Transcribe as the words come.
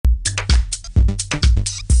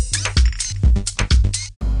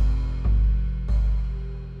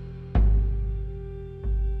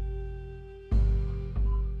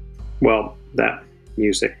Well, that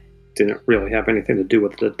music didn't really have anything to do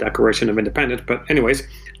with the Declaration of Independence, but anyways,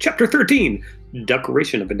 Chapter 13,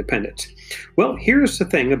 Declaration of Independence. Well, here's the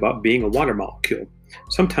thing about being a water molecule.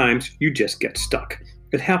 Sometimes you just get stuck.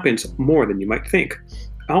 It happens more than you might think.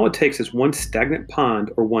 All it takes is one stagnant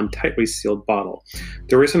pond or one tightly sealed bottle.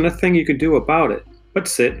 There isn't a thing you can do about it, but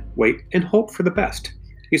sit, wait, and hope for the best.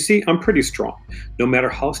 You see, I'm pretty strong. No matter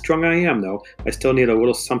how strong I am, though, I still need a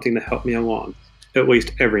little something to help me along, at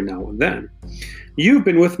least every now and then. You've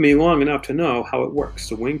been with me long enough to know how it works.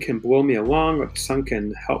 The wind can blow me along, or the sun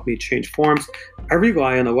can help me change forms. I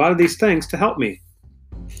rely on a lot of these things to help me.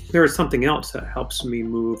 There is something else that helps me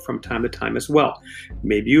move from time to time as well.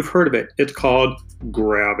 Maybe you've heard of it. It's called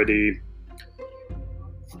gravity.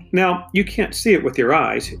 Now, you can't see it with your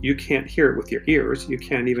eyes. You can't hear it with your ears. You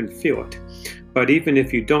can't even feel it. But even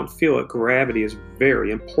if you don't feel it, gravity is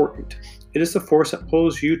very important. It is the force that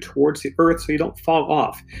pulls you towards the earth so you don't fall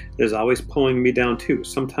off. It is always pulling me down too.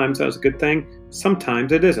 Sometimes that's a good thing,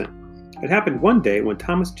 sometimes it isn't. It happened one day when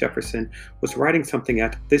Thomas Jefferson was writing something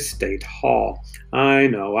at the State Hall. I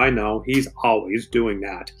know, he's always doing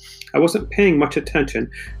that. I wasn't paying much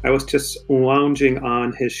attention. I was just lounging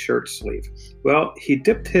on his shirt sleeve. Well, he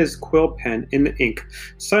dipped his quill pen in the ink.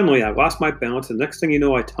 Suddenly, I lost my balance, and next thing you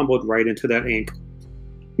know, I tumbled right into that ink.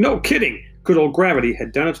 No kidding! Good old gravity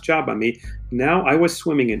had done its job on me. Now I was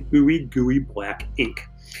swimming in ooey gooey black ink.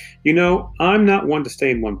 You know, I'm not one to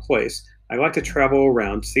stay in one place. I like to travel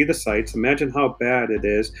around, see the sights. Imagine how bad it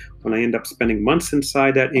is when I end up spending months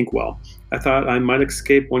inside that inkwell. I thought I might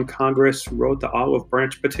escape when Congress wrote the Olive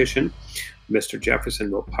Branch Petition. Mr.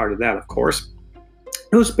 Jefferson wrote part of that, of course.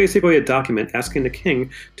 It was basically a document asking the king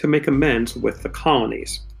to make amends with the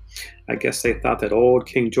colonies. I guess they thought that old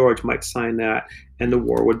King George might sign that and the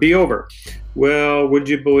war would be over. Well, would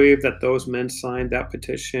you believe that those men signed that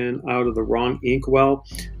petition out of the wrong inkwell?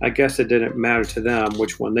 I guess it didn't matter to them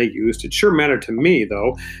which one they used. It sure mattered to me,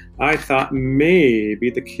 though. I thought maybe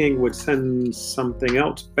the king would send something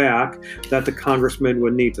else back that the congressman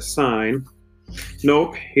would need to sign.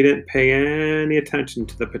 Nope, he didn't pay any attention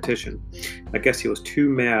to the petition. I guess he was too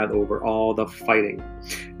mad over all the fighting.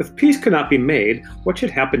 If peace could not be made, what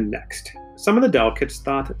should happen next? Some of the delegates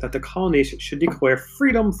thought that the colonies should declare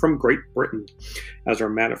freedom from Great Britain. As a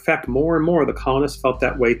matter of fact, more and more of the colonists felt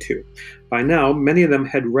that way too. By now, many of them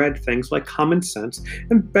had read things like Common Sense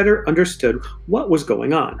and better understood what was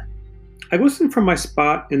going on. I listened from my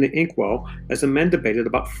spot in the inkwell as the men debated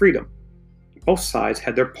about freedom. Both sides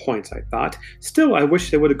had their points, I thought. Still, I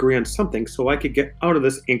wish they would agree on something so I could get out of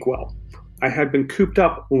this inkwell. I had been cooped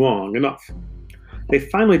up long enough. They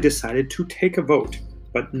finally decided to take a vote,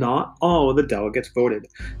 but not all of the delegates voted.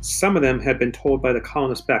 Some of them had been told by the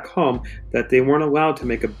colonists back home that they weren't allowed to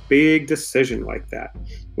make a big decision like that.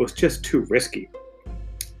 It was just too risky.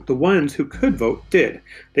 The ones who could vote did.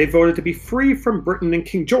 They voted to be free from Britain and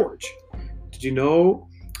King George. Did you know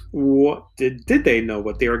did they know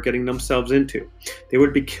what they were getting themselves into? They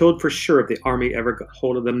would be killed for sure if the army ever got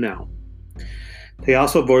hold of them now. They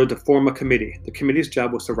also voted to form a committee. The committee's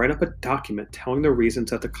job was to write up a document telling the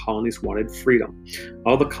reasons that the colonies wanted freedom.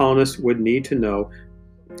 All the colonists would need to know,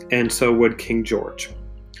 and so would King George.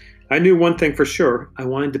 I knew one thing for sure. I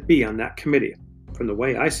wanted to be on that committee. From the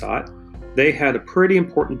way I saw it, they had a pretty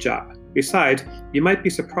important job. Besides, you might be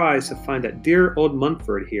surprised to find that dear old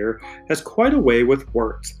Munford here has quite a way with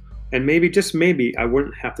words. And maybe, just maybe, I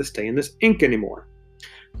wouldn't have to stay in this ink anymore.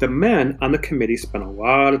 The men on the committee spent a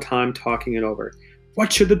lot of time talking it over.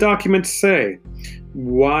 What should the document say?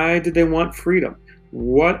 Why did they want freedom?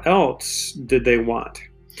 What else did they want?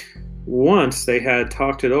 Once they had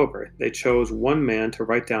talked it over, they chose one man to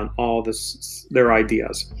write down all their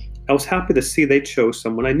ideas. I was happy to see they chose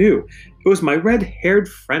someone I knew. It was my red-haired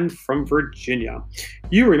friend from Virginia.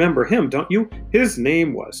 You remember him, don't you? His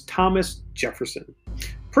name was Thomas Jefferson.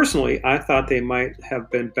 Personally, I thought they might have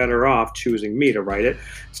been better off choosing me to write it.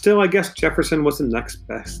 Still, I guess Jefferson was the next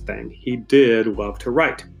best thing. He did love to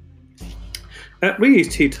write. At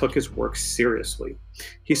least he took his work seriously.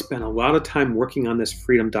 He spent a lot of time working on this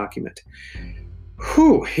freedom document.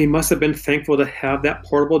 Whew, he must have been thankful to have that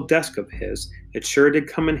portable desk of his. It sure did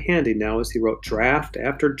come in handy now as he wrote draft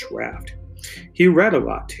after draft. He read a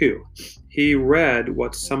lot, too. He read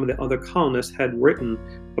what some of the other colonists had written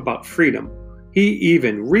about freedom. He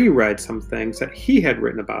even reread some things that he had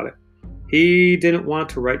written about it. He didn't want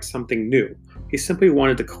to write something new. He simply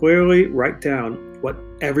wanted to clearly write down what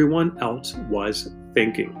everyone else was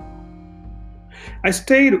thinking. I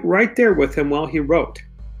stayed right there with him while he wrote.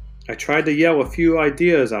 I tried to yell a few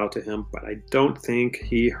ideas out to him, but I don't think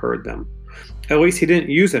he heard them. At least he didn't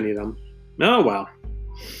use any of them. Oh well,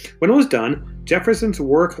 When it was done, Jefferson's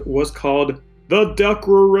work was called the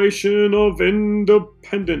Declaration of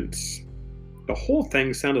Independence. The whole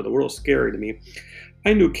thing sounded a little scary to me.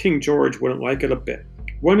 I knew King George wouldn't like it a bit.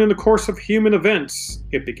 When in the course of human events,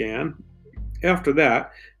 it began. After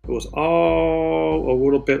that, it was all a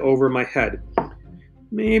little bit over my head.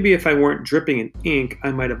 Maybe if I weren't dripping in ink,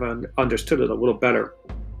 I might have understood it a little better.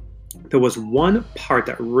 There was one part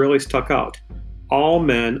that really stuck out. All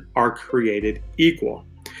men are created equal.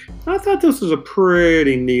 I thought this was a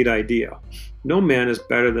pretty neat idea. No man is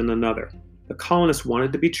better than another. The colonists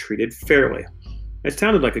wanted to be treated fairly. It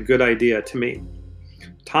sounded like a good idea to me.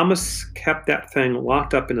 Thomas kept that thing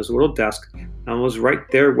locked up in his little desk and was right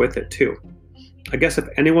there with it too. I guess if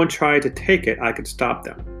anyone tried to take it, I could stop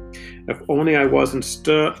them. If only I wasn't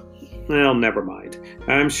well, never mind.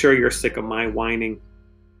 I'm sure you're sick of my whining.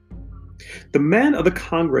 The men of the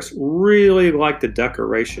Congress really liked the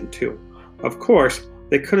Declaration too. Of course,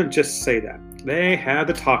 they couldn't just say that. They had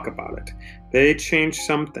to talk about it. They changed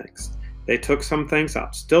some things. They took some things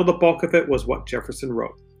out. Still, the bulk of it was what Jefferson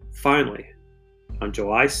wrote. Finally, on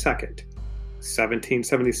July 2nd,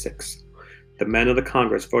 1776, the men of the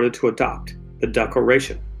Congress voted to adopt the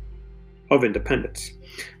Declaration of Independence.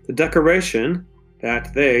 The Declaration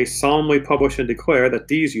that they solemnly publish and declare that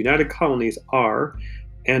these united colonies are,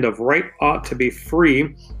 and of right ought to be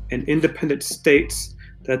free and independent states,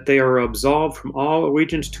 that they are absolved from all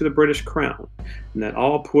allegiance to the British Crown, and that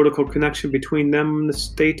all political connection between them and the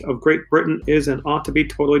state of Great Britain is and ought to be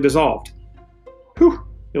totally dissolved. Whew,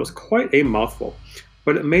 it was quite a mouthful,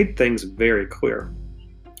 but it made things very clear.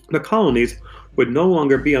 The colonies would no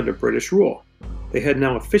longer be under British rule. They had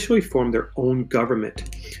now officially formed their own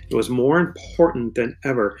government. It was more important than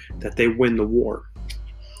ever that they win the war.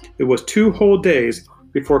 It was 2 whole days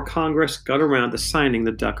before Congress got around to signing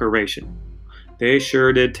the Declaration. They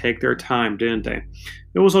sure did take their time, didn't they?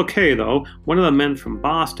 It was okay, though. One of the men from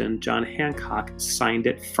Boston, John Hancock, signed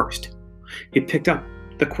it first. He picked up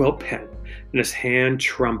the quill pen, and his hand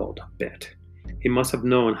trembled a bit. He must have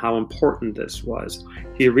known how important this was.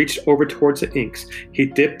 He reached over towards the inks. He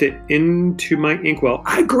dipped it into my inkwell.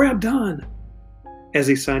 I grabbed on! As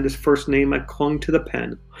he signed his first name, I clung to the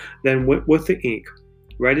pen, then went with the ink.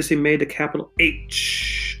 Right as he made the capital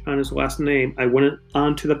H on his last name, I went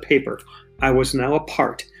onto the paper. I was now a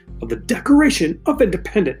part of the Declaration of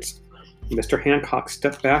Independence. Mr. Hancock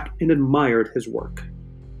stepped back and admired his work.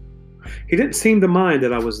 He didn't seem to mind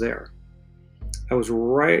that I was there. I was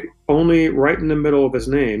only right in the middle of his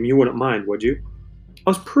name. You wouldn't mind, would you? I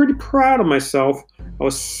was pretty proud of myself. I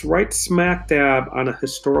was right smack dab on a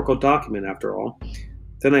historical document, after all.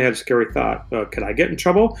 Then I had a scary thought. Could I get in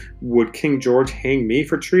trouble? Would King George hang me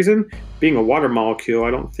for treason? Being a water molecule,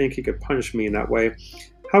 I don't think he could punish me in that way.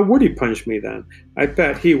 How would he punish me then? I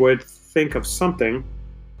bet he would think of something.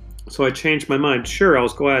 So I changed my mind. Sure, I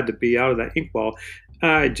was glad to be out of that inkwell.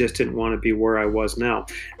 I just didn't want to be where I was now.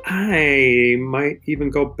 I might even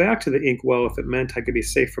go back to the inkwell if it meant I could be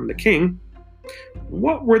safe from the king.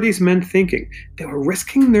 What were these men thinking? They were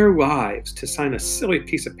risking their lives to sign a silly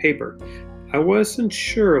piece of paper. I wasn't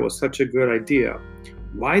sure it was such a good idea.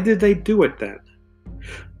 Why did they do it then?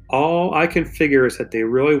 All I can figure is that they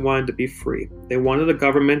really wanted to be free. They wanted a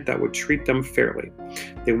government that would treat them fairly.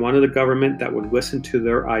 They wanted a government that would listen to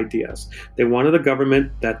their ideas. They wanted a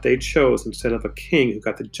government that they chose instead of a king who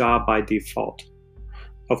got the job by default.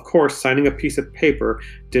 Of course, signing a piece of paper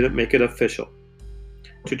didn't make it official.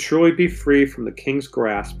 To truly be free from the king's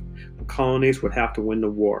grasp, the colonies would have to win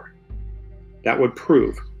the war. That would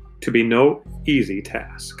prove to be no easy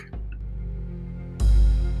task.